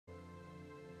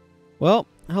Well,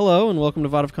 hello and welcome to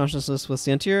VOD of Consciousness with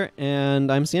Sientir,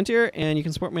 and I'm Sientir, and you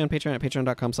can support me on Patreon at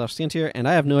patreon.com/Sientir, and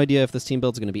I have no idea if this team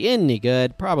build is going to be any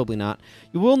good. Probably not.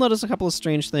 You will notice a couple of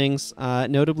strange things.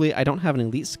 Notably, I don't have an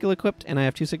elite skill equipped, and I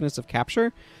have 2 signets of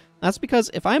capture. That's because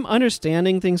if I'm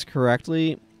understanding things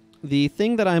correctly, the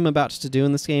thing that I'm about to do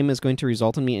in this game is going to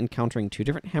result in me encountering 2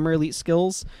 different hammer elite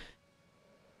skills,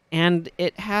 and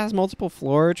it has multiple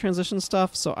floor transition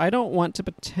stuff, so I don't want to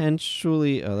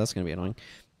potentially... Oh, that's going to be annoying.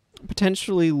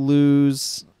 Potentially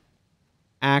lose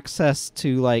access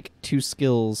to like 2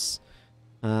 skills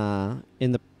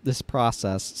in this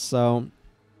process. So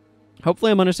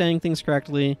hopefully I'm understanding things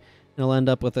correctly, and I'll end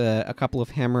up with a couple of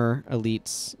hammer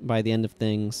elites by the end of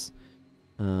things.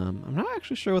 I'm not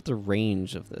actually sure what the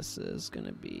range of this is going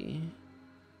to be.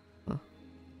 Huh.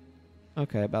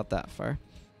 Okay, about that far.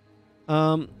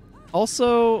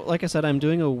 Also, like I said, I'm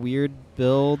doing a weird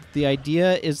build. The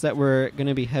idea is that we're going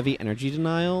to be heavy energy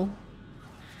denial.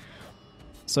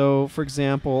 So, for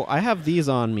example, I have these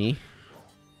on me,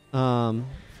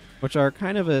 which are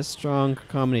kind of a strong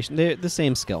combination. They're the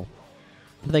same skill.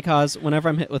 They cause, whenever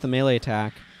I'm hit with a melee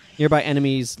attack, nearby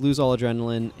enemies lose all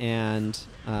adrenaline and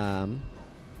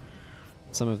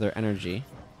some of their energy.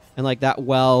 And like that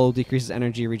well decreases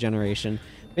energy regeneration.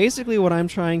 Basically, what I'm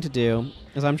trying to do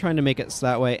is I'm trying to make it so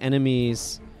that way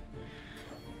enemies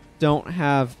don't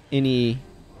have any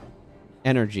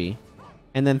energy.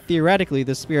 And then theoretically,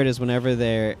 the spirit is whenever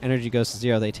their energy goes to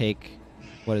 0, they take,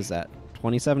 what is that,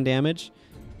 27 damage?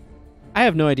 I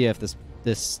have no idea if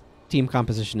this team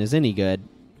composition is any good.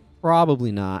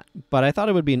 Probably not, but I thought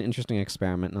it would be an interesting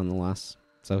experiment nonetheless.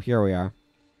 So here we are.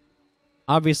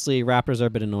 Obviously, raptors are a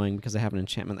bit annoying because they have an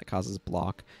enchantment that causes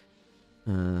block.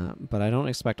 But I don't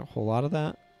expect a whole lot of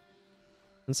that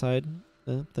inside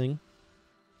the thing.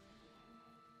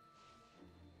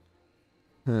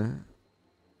 Huh.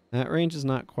 That range is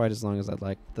not quite as long as I'd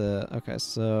like. Okay,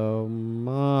 so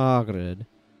Magrid.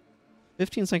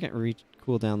 15-second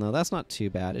cooldown though. That's not too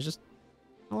bad. It's just,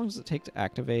 how long does it take to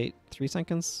activate? 3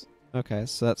 seconds? Okay,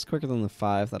 so that's quicker than the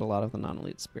 5 that a lot of the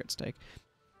non-elite spirits take.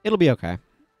 It'll be okay.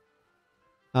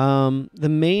 The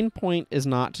main point is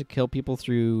not to kill people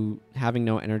through having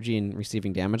no energy and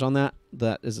receiving damage on that.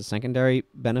 That is a secondary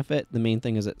benefit. The main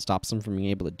thing is it stops them from being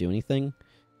able to do anything.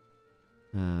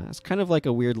 It's kind of like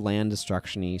a weird land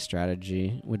destruction-y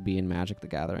strategy would be in Magic the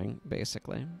Gathering,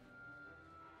 basically.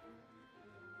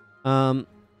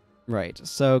 Right.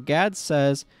 So Gadd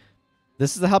says,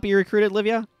 "This is the help you recruited,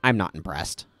 Livia? I'm not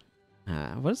impressed."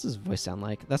 What does his voice sound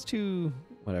like? That's too...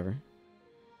 whatever.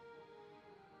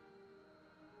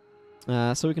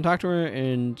 So we can talk to her,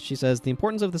 and she says, "The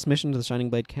importance of this mission to the Shining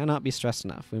Blade cannot be stressed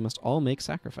enough. We must all make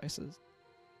sacrifices."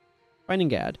 Finding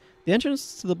Gadd. The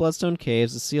entrance to the Bloodstone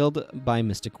caves is sealed by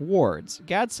mystic wards.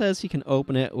 Gadd says he can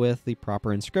open it with the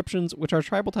proper inscriptions, which are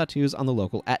tribal tattoos on the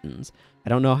local Ettins. I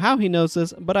don't know how he knows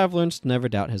this, but I've learned to never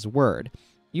doubt his word.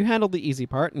 You handle the easy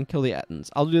part and kill the Ettins.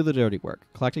 I'll do the dirty work,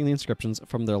 collecting the inscriptions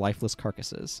from their lifeless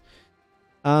carcasses.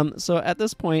 So at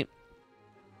this point,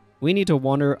 we need to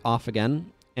wander off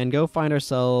again and go find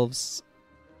ourselves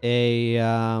a...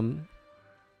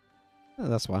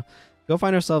 that's why. Go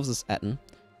find ourselves this Ettin,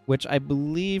 which I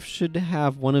believe should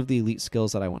have one of the elite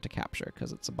skills that I want to capture,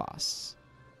 because it's a boss.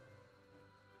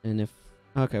 And if...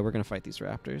 okay, we're going to fight these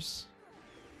raptors.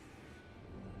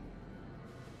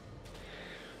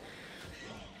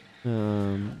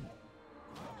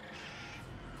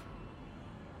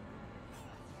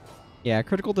 Yeah,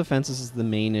 critical defenses is the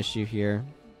main issue here.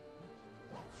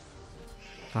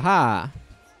 Haha!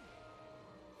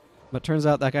 But turns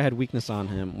out that guy had weakness on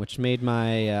him, which made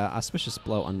my auspicious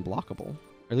blow unblockable.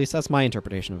 Or at least that's my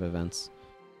interpretation of events.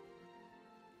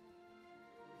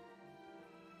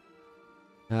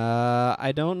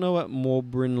 I don't know what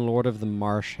Mobrin, Lord of the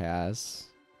Marsh, has.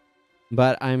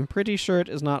 But I'm pretty sure it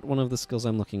is not one of the skills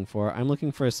I'm looking for. I'm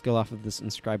looking for a skill off of this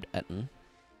inscribed Ettin.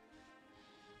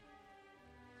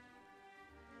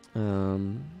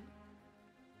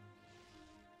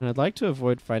 And I'd like to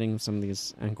avoid fighting some of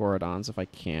these Angorodons if I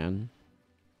can.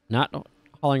 Not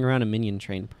hauling around a minion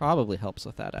train probably helps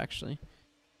with that, actually.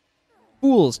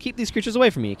 Fools! Keep these creatures away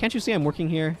from me! Can't you see I'm working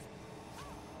here?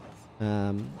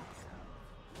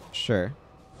 Sure.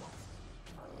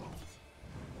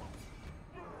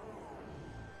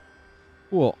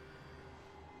 Cool.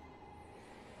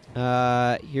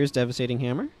 Here's Devastating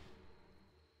Hammer.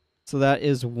 So that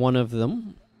is one of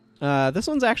them. This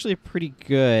one's actually pretty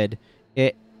good.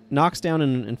 It knocks down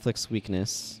and inflicts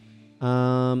weakness.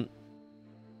 I'm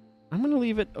going to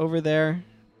leave it over there.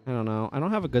 I don't know. I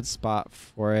don't have a good spot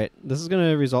for it. This is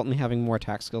going to result in me having more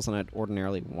attack skills than I'd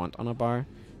ordinarily want on a bar.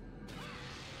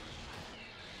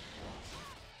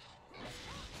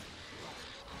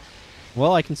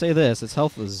 Well, I can say this. Its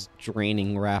health is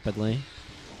draining rapidly.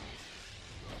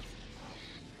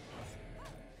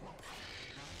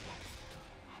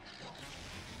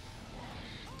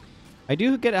 I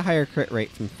do get a higher crit rate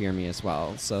from Fear Me as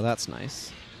well, so that's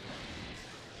nice.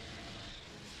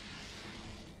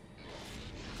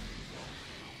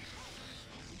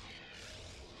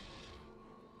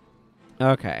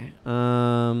 Okay.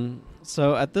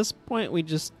 So at this point we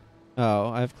just... Oh,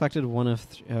 I've collected one of...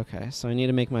 Okay, so I need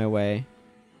to make my way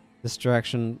this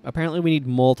direction. Apparently we need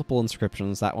multiple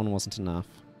inscriptions. That one wasn't enough.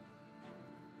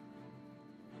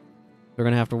 We're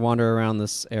going to have to wander around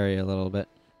this area a little bit.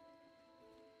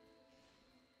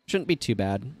 Shouldn't be too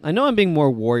bad. I know I'm being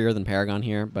more warrior than Paragon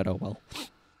here, but oh well.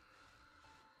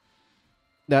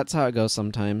 That's how it goes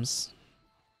sometimes.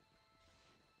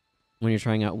 When you're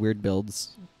trying out weird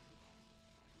builds.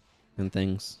 And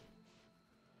things.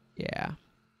 Yeah.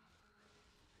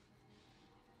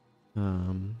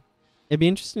 It'd be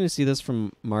interesting to see this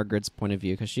from Margaret's point of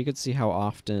view, because she could see how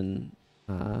often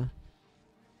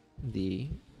the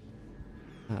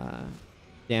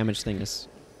damage thing is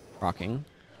rocking,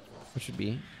 which would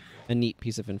be a neat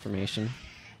piece of information.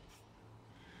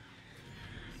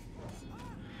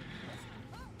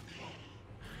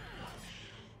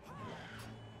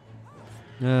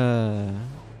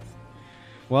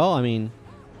 Well, I mean,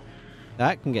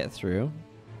 that can get through.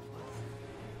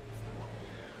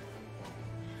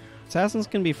 Assassins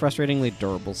can be frustratingly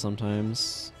durable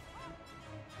sometimes.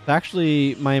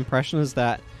 Actually, my impression is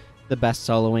that the best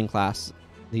soloing class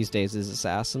these days is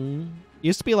Assassin. It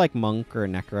used to be like Monk or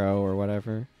Necro or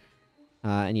whatever.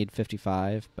 And you'd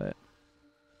 55, but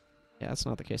yeah, that's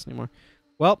not the case anymore.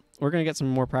 Well, we're going to get some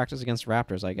more practice against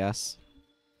Raptors, I guess.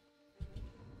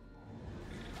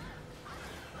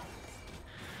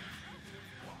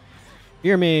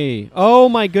 Hear me! Oh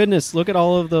my goodness, look at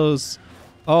all of those.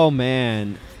 Oh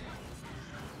man.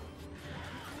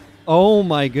 Oh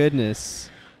my goodness.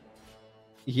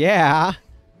 Yeah,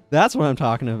 that's what I'm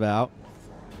talking about.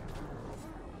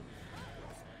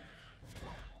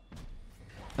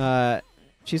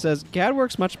 She says, Gadd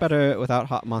works much better without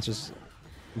hot monsters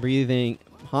breathing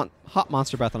hot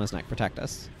monster breath on his neck. Protect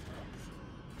us.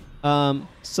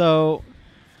 So,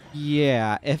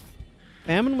 yeah, if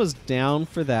Famine was down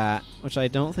for that, which I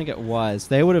don't think it was,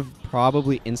 they would have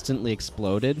probably instantly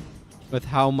exploded with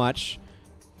how much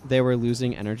they were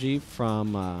losing energy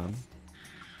from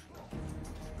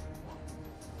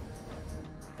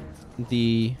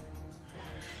the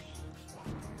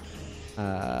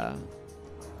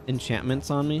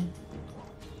enchantments on me.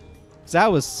 So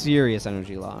that was serious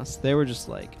energy loss. They were just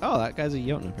like, oh, that guy's a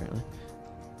Jotun apparently.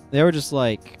 They were just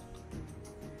like,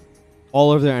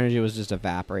 all of their energy was just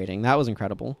evaporating. That was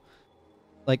incredible.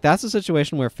 Like, that's a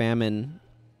situation where Famine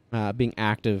being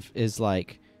active is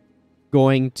like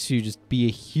going to just be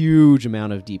a huge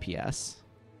amount of DPS.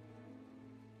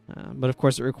 But of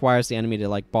course it requires the enemy to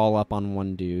like ball up on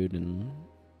one dude and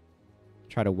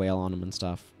try to wail on him and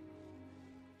stuff.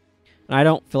 And I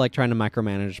don't feel like trying to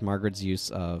micromanage Margaret's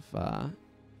use of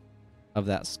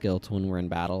that skill to when we're in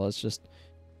battle. It's just,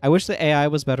 I wish the AI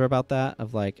was better about that,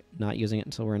 of like not using it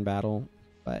until we're in battle,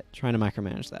 but trying to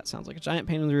micromanage that sounds like a giant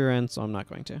pain in the rear end, so I'm not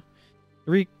going to.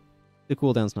 The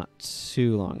cooldown's not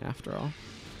too long after all.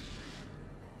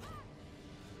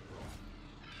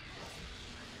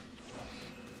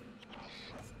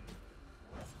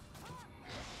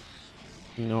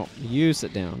 No, you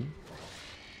sit down.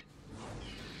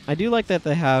 I do like that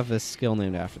they have a skill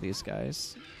named after these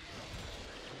guys.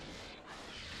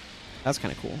 That's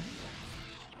kind of cool.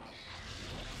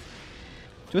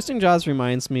 Twisting Jaws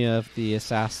reminds me of the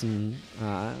assassin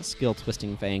skill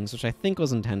Twisting Fangs, which I think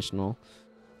was intentional.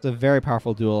 It's a very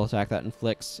powerful dual attack that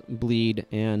inflicts bleed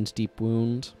and deep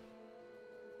wound.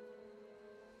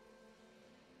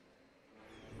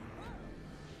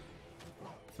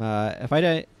 If I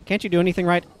die, can't you do anything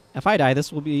right? If I die,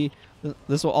 this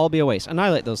will all be a waste.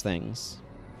 Annihilate those things.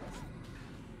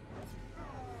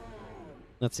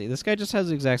 Let's see. This guy just has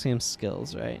the exact same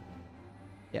skills, right?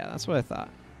 Yeah, that's what I thought.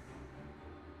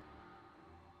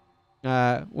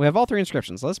 We have all three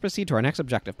inscriptions. Let's proceed to our next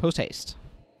objective. Post haste.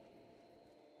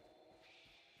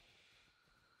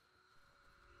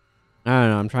 I don't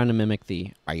know. I'm trying to mimic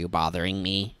the "Are you bothering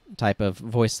me?" type of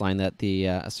voice line that the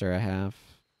Asura have.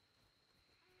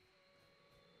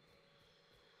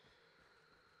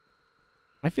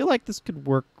 I feel like this could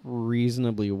work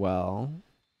reasonably well.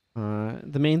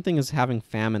 The main thing is having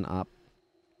Famine up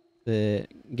to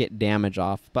get damage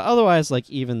off. But otherwise, like,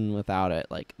 even without it,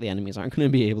 like, the enemies aren't going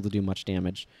to be able to do much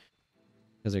damage.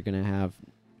 Because they're going to have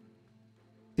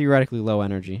theoretically low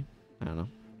energy. I don't know.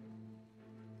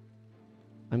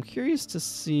 I'm curious to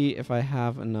see if I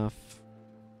have enough.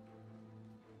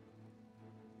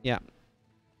 Yeah.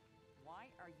 Why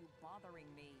are you bothering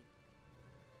me?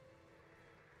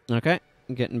 Okay,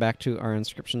 getting back to our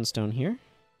inscription stone here.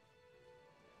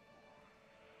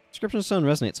 Inscription stone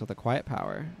resonates with a quiet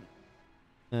power.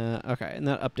 Okay, and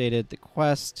that updated the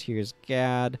quest. Here's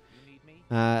Gadd.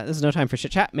 This is no time for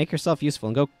chit-chat. Make yourself useful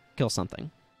and go kill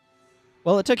something.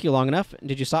 Well, it took you long enough.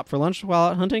 Did you stop for lunch while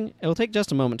out hunting? It will take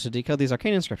just a moment to decode these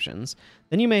arcane inscriptions.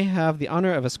 Then you may have the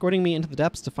honor of escorting me into the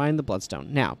depths to find the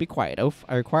Bloodstone. Now, be quiet, oaf.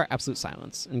 I require absolute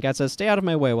silence. And Gadd says, stay out of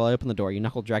my way while I open the door, you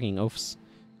knuckle-dragging oafs.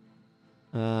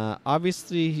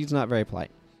 Obviously, he's not very polite.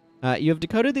 You have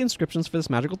decoded the inscriptions for this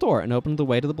magical door and opened the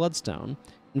way to the Bloodstone.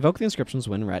 Invoke the inscriptions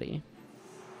when ready.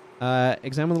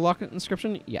 Examine the lock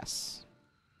inscription? Yes.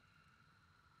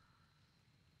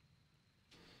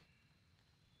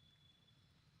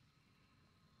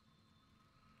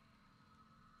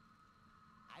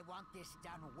 I want this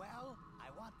done well, I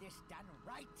want this done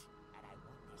right, and I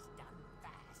want this done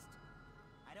fast.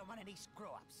 I don't want any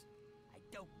screw-ups. I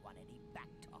don't want any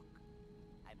backtalk.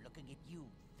 I'm looking at you,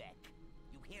 Vec.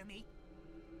 You hear me?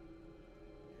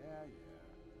 Yeah.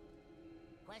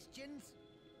 Questions?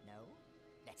 No?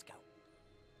 Let's go.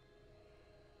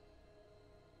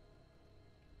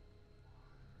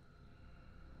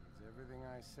 It's everything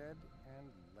I said and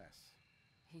less.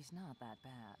 He's not that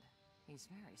bad. He's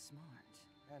very smart.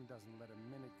 And doesn't let a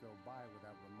minute go by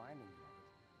without reminding you of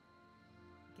it.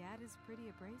 Gadd is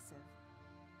pretty abrasive.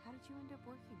 How did you end up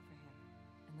working for him?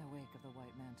 In the wake of the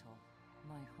White Mantle,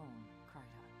 my home,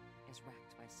 Kryta, is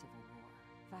racked by civil war.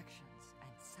 Factions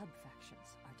and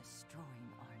sub-factions are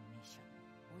destroying our nation.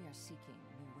 We are seeking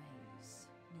new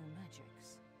ways, new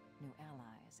magics, new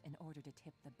allies in order to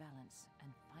tip the balance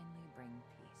and finally bring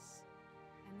peace.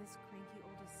 And this cranky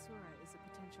old Asura is a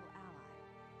potential ally.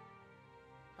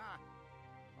 Ha!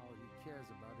 All he cares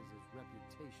about is his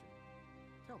reputation.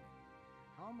 Tell me,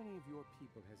 how many of your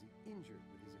people has he injured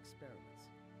with his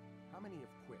experiments? How many have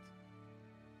quit?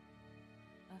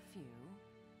 A few,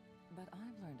 but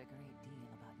I've learned a great deal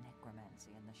about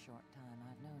necromancy in the short time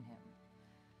I've known him.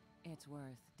 It's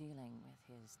worth dealing with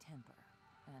his temper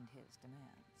and his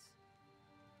demands.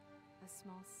 A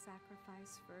small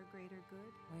sacrifice for a greater good?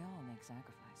 We all make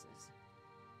sacrifices.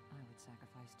 I would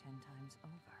sacrifice 10 times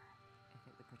over if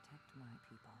it would protect my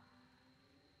people.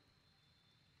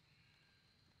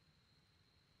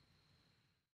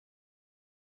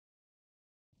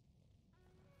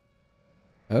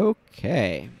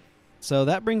 Okay. So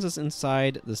that brings us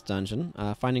inside this dungeon,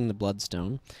 finding the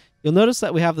Bloodstone. You'll notice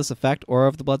that we have this effect, Aura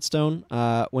of the Bloodstone.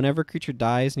 Whenever a creature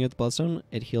dies near the Bloodstone,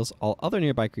 it heals all other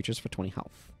nearby creatures for 20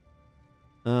 health.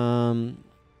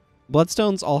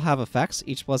 Bloodstones all have effects.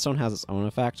 Each Bloodstone has its own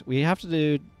effect. We have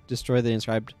to destroy the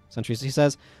inscribed sentries. He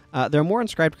says, there are more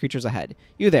inscribed creatures ahead.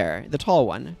 You there, the tall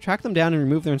one. Track them down and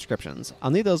remove their inscriptions.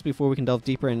 I'll need those before we can delve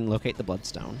deeper and locate the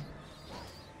Bloodstone.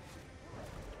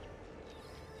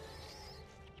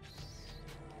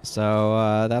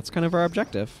 So that's kind of our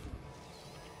objective.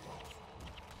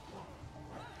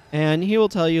 And he will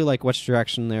tell you like which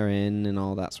direction they're in and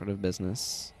all that sort of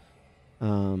business.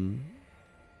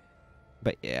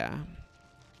 But yeah,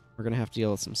 we're going to have to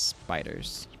deal with some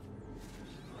spiders.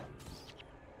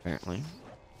 Apparently.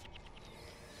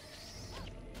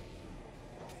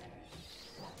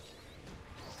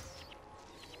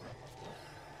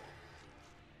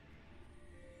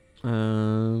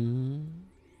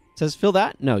 Says, feel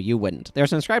that? No, you wouldn't.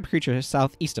 There's an inscribed creature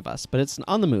southeast of us, but it's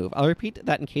on the move. I'll repeat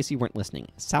that in case you weren't listening.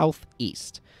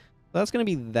 Southeast. So that's going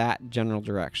to be that general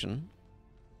direction.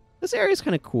 This area is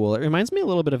kind of cool. It reminds me a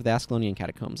little bit of the Ascalonian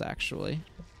catacombs, actually.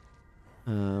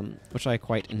 Which I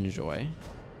quite enjoy.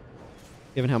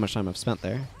 Given how much time I've spent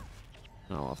there.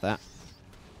 And all of that.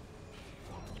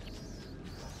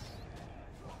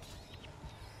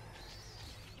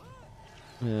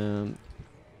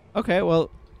 Okay, well,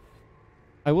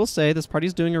 I will say this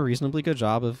party's doing a reasonably good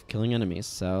job of killing enemies,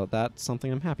 so that's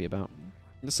something I'm happy about.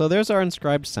 So there's our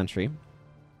inscribed sentry.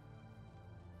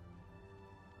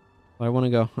 But I want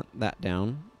to go hunt that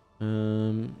down.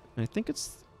 I think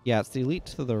it's... Yeah, it's the elite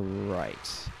to the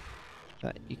right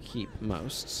that you keep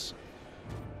most.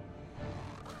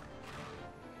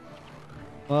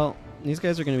 Well, these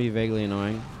guys are going to be vaguely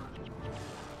annoying.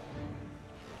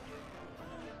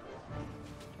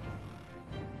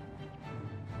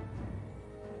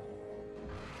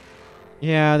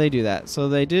 Yeah, they do that. So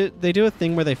they do a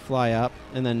thing where they fly up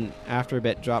and then after a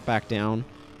bit drop back down.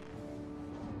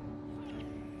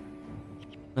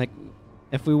 Like,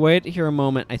 if we wait here a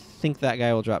moment, I think that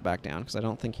guy will drop back down because I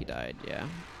don't think he died. Yeah.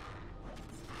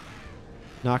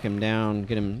 Knock him down,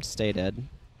 get him stay dead.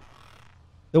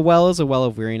 The well is a well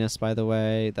of weariness, by the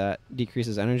way, that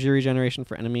decreases energy regeneration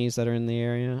for enemies that are in the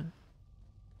area.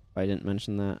 I didn't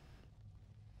mention that.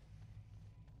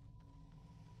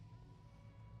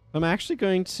 I'm actually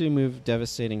going to move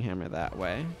Devastating Hammer that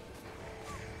way.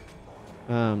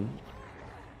 And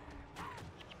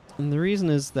the reason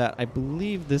is that I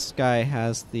believe this guy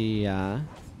has the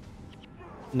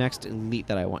next elite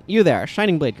that I want. You there,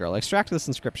 Shining Blade Girl. Extract this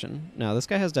inscription. No, this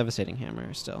guy has Devastating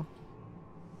Hammer still.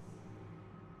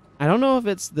 I don't know if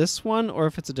it's this one or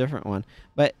if it's a different one,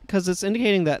 but because it's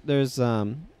indicating that there's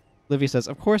Livy says,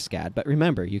 of course, Gadd, but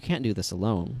remember, you can't do this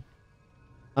alone.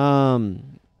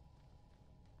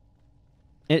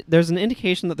 There's an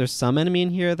indication that there's some enemy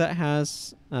in here that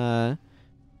has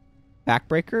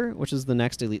Backbreaker, which is the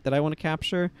next elite that I want to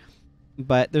capture,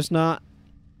 but there's not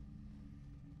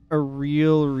a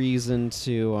real reason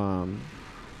to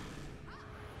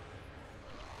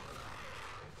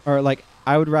or like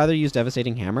I would rather use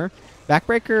Devastating Hammer.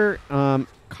 Backbreaker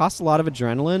costs a lot of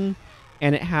adrenaline,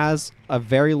 and it has a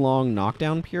very long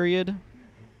knockdown period,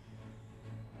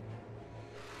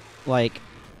 like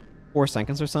 4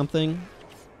 seconds or something.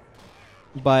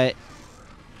 But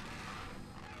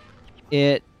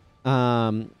it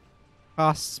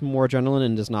costs more adrenaline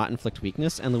and does not inflict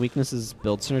weakness, and the weakness is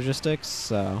build synergistics.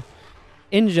 So,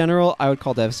 in general, I would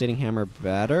call Devastating Hammer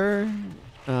better,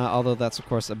 although that's, of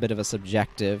course, a bit of a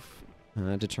subjective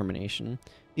determination.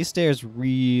 These stairs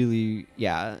really,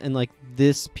 yeah, and like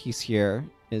this piece here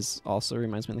is also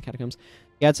reminds me of the catacombs.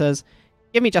 Gadd says,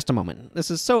 "Give me just a moment.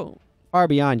 This is so far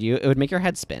beyond you, it would make your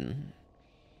head spin."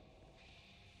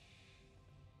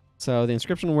 So the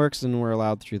inscription works, and we're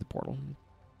allowed through the portal.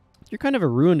 You're kind of a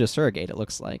ruined surrogate, it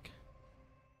looks like.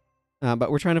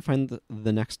 But we're trying to find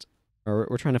the next, or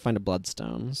we're trying to find a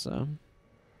Bloodstone, so.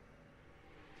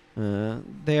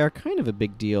 They are kind of a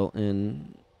big deal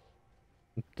in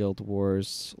Guild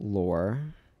Wars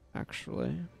lore,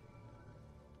 actually.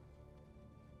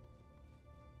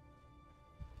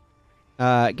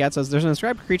 Gadd says, there's an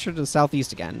inscribed creature to the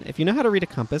southeast again. If you know how to read a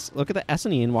compass, look at the S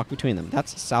and E and walk between them.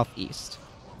 That's southeast.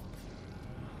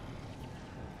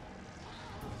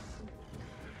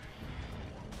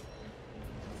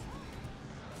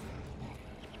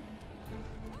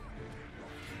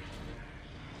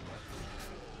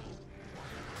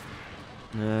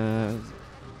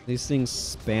 These things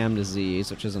spam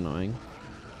disease, which is annoying.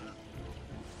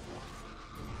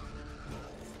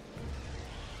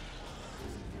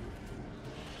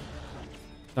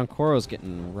 Donkoro's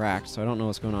getting racked, so I don't know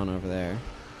what's going on over there.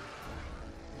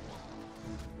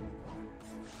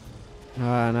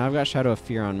 Now I've got Shadow of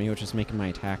Fear on me, which is making my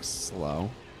attacks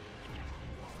slow.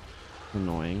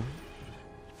 Annoying.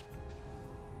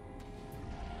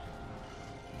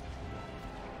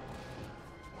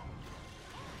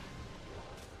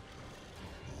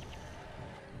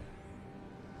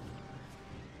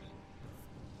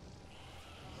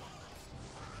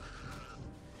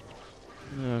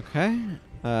 Okay.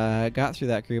 Got through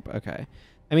that group. Okay.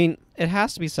 I mean, it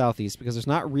has to be southeast because there's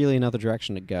not really another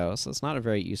direction to go, so it's not a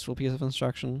very useful piece of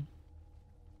instruction.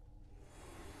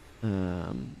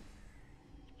 I'm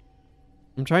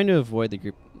trying to avoid the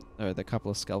group, or the couple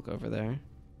of Skelk over there.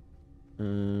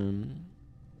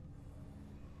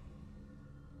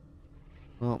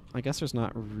 Well, I guess there's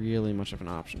not really much of an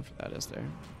option for that, is there?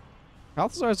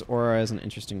 Balthazar's Aura is an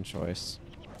interesting choice.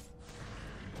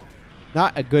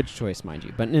 Not a good choice, mind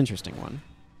you, but an interesting one.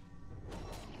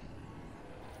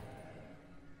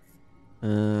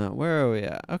 Where are we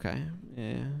at? Okay,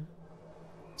 yeah.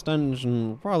 This dungeon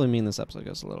will probably mean this episode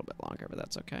goes a little bit longer, but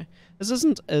that's okay. This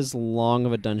isn't as long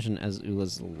of a dungeon as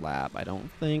Ula's lab, I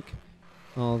don't think.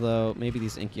 Although, maybe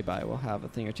these incubi will have a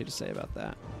thing or two to say about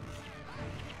that.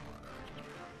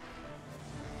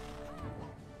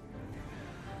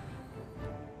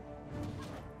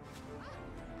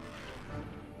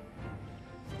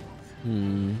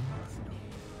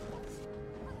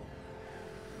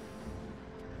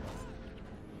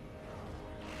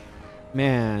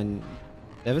 Man,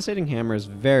 Devastating Hammer is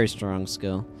very strong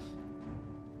skill.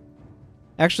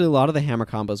 Actually, a lot of the hammer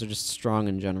combos are just strong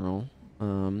in general.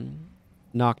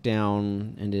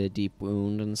 Knockdown into a deep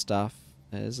wound and stuff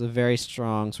is a very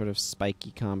strong sort of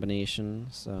spiky combination,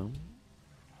 so...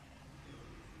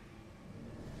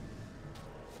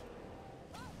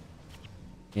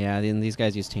 Yeah, then these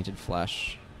guys use Tainted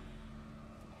Flesh.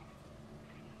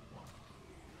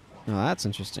 Oh, that's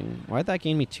interesting. Why'd that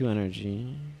gain me 2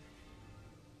 energy?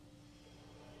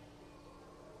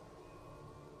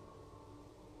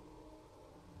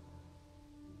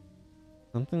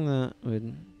 Something that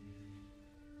would...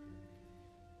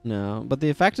 No, but the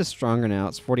effect is stronger now.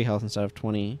 It's 40 health instead of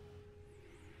 20.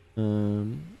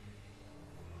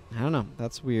 I don't know.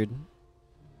 That's weird.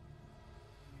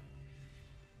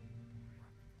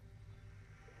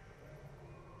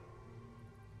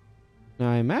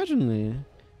 Now I imagine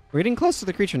we're getting close to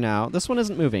the creature now. This one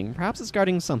isn't moving. Perhaps it's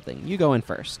guarding something. You go in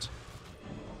first.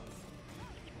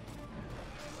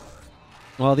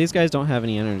 Well, these guys don't have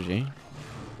any energy.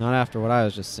 Not after what I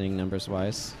was just seeing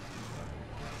numbers-wise.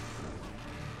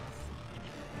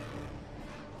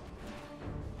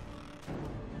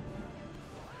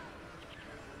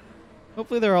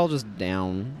 Hopefully they're all just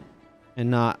down and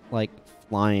not, like,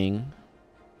 flying.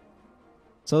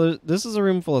 So this is a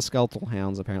room full of skeletal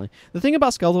hounds, apparently. The thing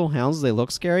about skeletal hounds is they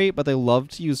look scary, but they love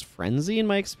to use frenzy, in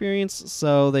my experience,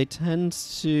 so they tend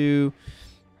to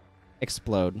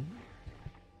explode.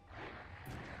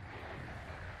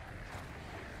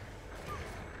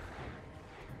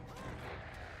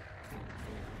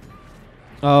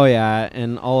 Oh yeah,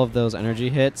 and all of those energy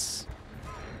hits,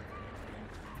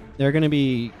 they're going to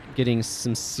be getting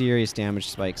some serious damage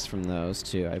spikes from those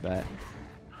too, I bet.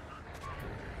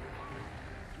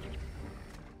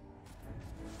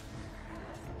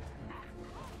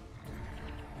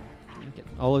 Get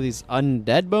all of these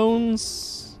undead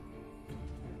bones.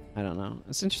 I don't know.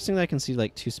 It's interesting that I can see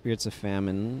like 2 spirits of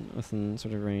famine within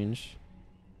sort of range.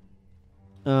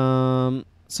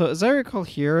 So as I recall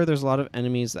here, there's a lot of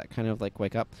enemies that kind of like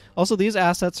wake up. Also, these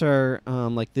assets are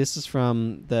like this is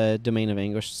from the Domain of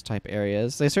Anguish type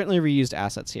areas. They certainly reused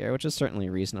assets here, which is certainly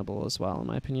reasonable as well, in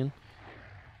my opinion.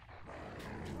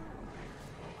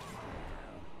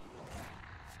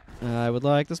 I would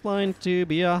like this blind to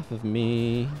be off of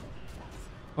me.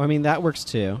 Oh, I mean, that works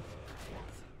too.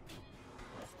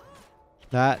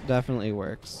 That definitely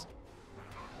works.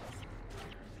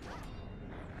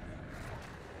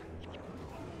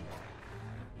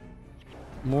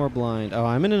 More blind. Oh,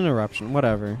 I'm in an eruption.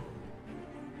 Whatever.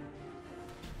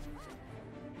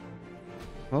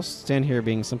 I'll stand here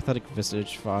being sympathetic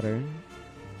visage fodder.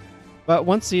 But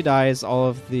once he dies, all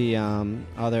of the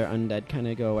other undead kind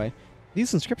of go away.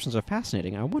 These inscriptions are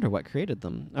fascinating. I wonder what created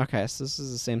them. Okay, so this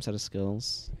is the same set of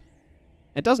skills.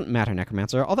 It doesn't matter,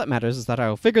 Necromancer. All that matters is that I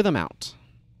will figure them out.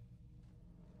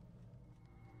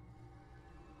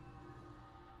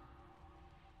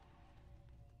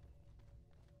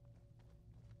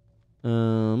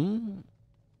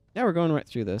 Yeah, we're going right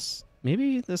through this.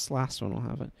 Maybe this last one will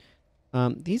have it.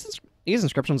 These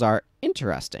inscriptions are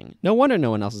interesting. No wonder no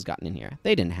one else has gotten in here.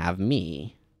 They didn't have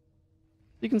me.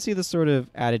 You can see the sort of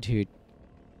attitude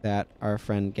that our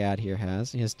friend Gadd here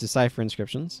has. He has decipher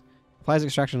inscriptions. Applies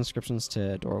extraction inscriptions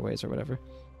to doorways or whatever.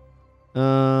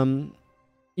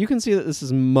 You can see that this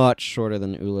is much shorter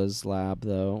than Ula's lab,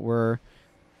 though.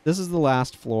 This is the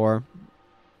last floor.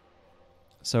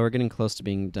 So we're getting close to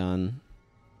being done.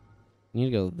 We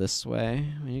need to go this way.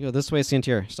 We need to go this way,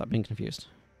 Sientir. Stop being confused.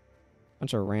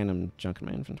 Bunch of random junk in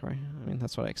my inventory. I mean,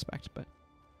 that's what I expect, but...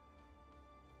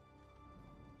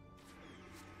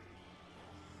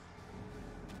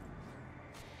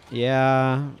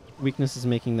 Yeah, weakness is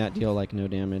making that deal like no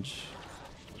damage.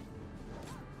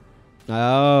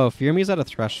 Oh, Fear Me is at a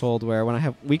threshold where when I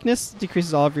have... Weakness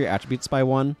decreases all of your attributes by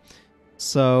 1.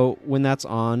 So when that's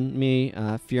on me,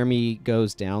 Fear Me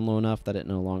goes down low enough that it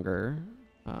no longer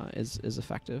is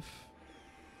effective.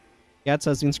 Gadd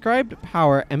says, the inscribed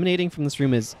power emanating from this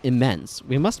room is immense.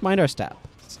 We must mind our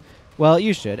steps. Well,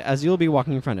 you should, as you'll be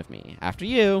walking in front of me. After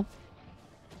you.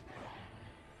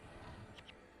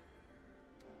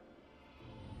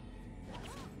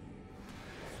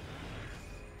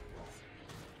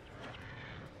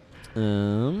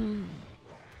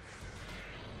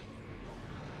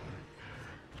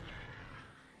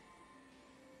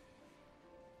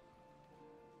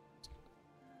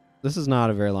 This is not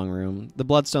a very long room. The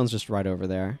Bloodstone's just right over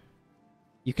there.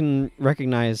 You can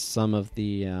recognize some of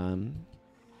the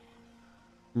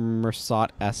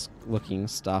Mersat-esque looking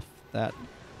stuff that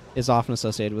is often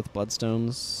associated with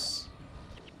Bloodstones.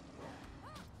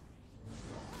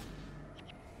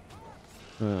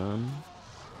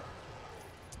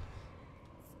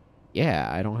 Yeah,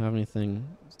 I don't have anything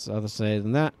other to say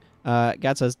than that.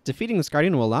 Gadd says, defeating this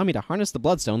Guardian will allow me to harness the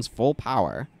Bloodstone's full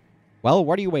power. Well,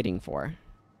 what are you waiting for?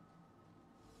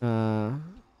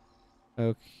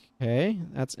 Okay,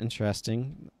 that's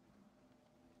interesting.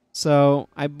 So,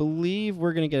 I believe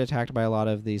we're going to get attacked by a lot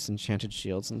of these enchanted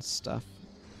shields and stuff.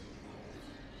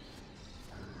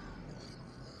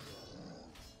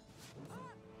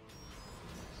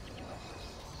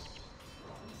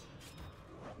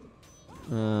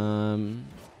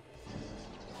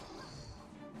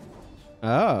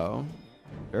 Oh.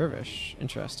 Dervish.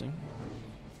 Interesting.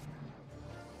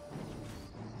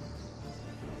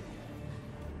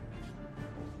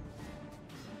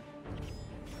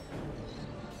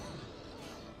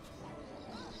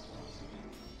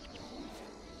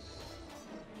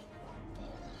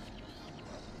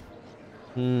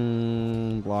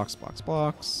 Blocks, blocks,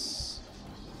 blocks.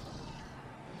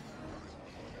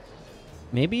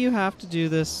 Maybe you have to do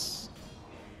this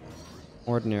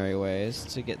ordinary ways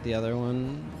to get the other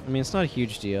one. I mean, it's not a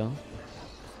huge deal.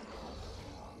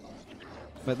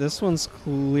 But this one's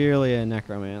clearly a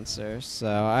necromancer,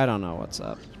 so I don't know what's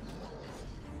up.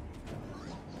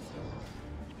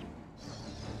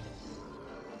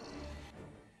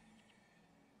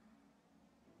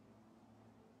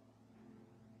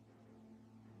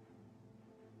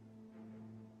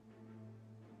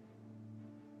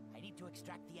 I need to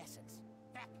extract the essence.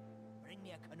 Beck, bring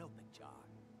me a canopic jar.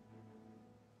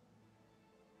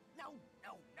 No,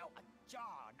 a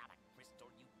jar, not a crystal,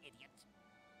 you idiot.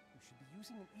 You should be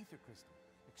using an ether crystal.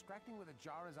 Extracting with a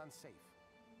jar is unsafe.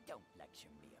 Don't lecture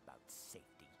me about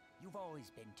safety. You've always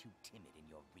been too timid in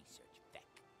your research, Beck.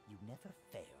 You never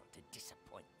fail to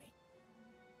disappoint me.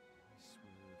 I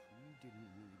swear, if we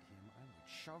didn't need him, I would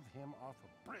shove him off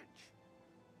a bridge.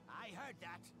 I heard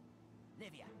that.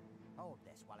 Livia, hold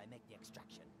this while I make the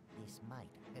extraction. This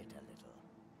might hurt a little.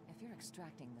 If you're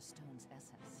extracting the stone's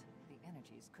essence, the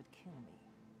energies could kill me.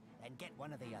 Then get one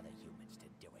of the other humans to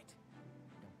do it.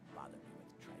 Don't bother me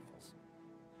with trifles.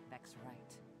 Beck's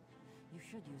right. You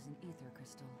should use an ether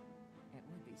crystal. It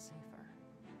would be safer.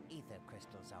 Ether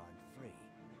crystals aren't free.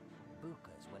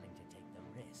 Buka's willing to take the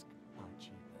risk, are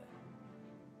cheaper.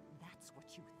 That's what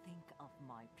you think of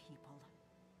my people?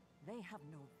 They have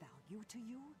no value to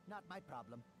you? Not my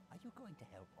problem. Are you going to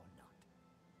help or not?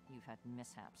 You've had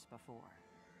mishaps before.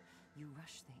 You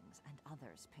rush things and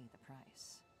others pay the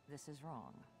price. This is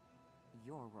wrong.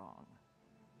 You're wrong.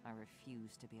 I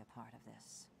refuse to be a part of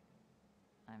this.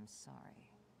 I'm sorry.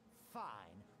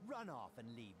 Fine. Run off and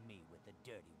leave me with the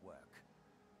dirty work.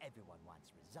 Everyone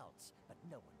wants results, but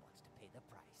no one wants to pay the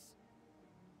price.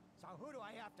 So who do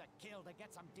I have to kill to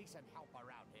get some decent help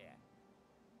around here?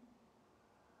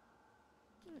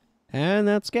 And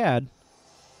that's Gadd.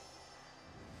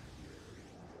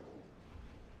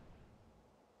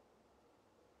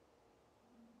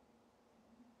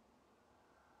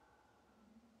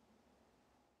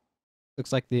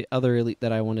 Looks like the other elite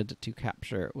that I wanted to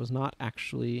capture was not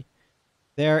actually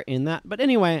there in that. But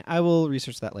anyway, I will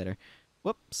research that later.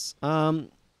 Whoops.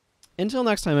 Until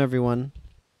next time, everyone,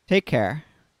 take care.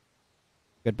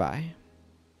 Goodbye.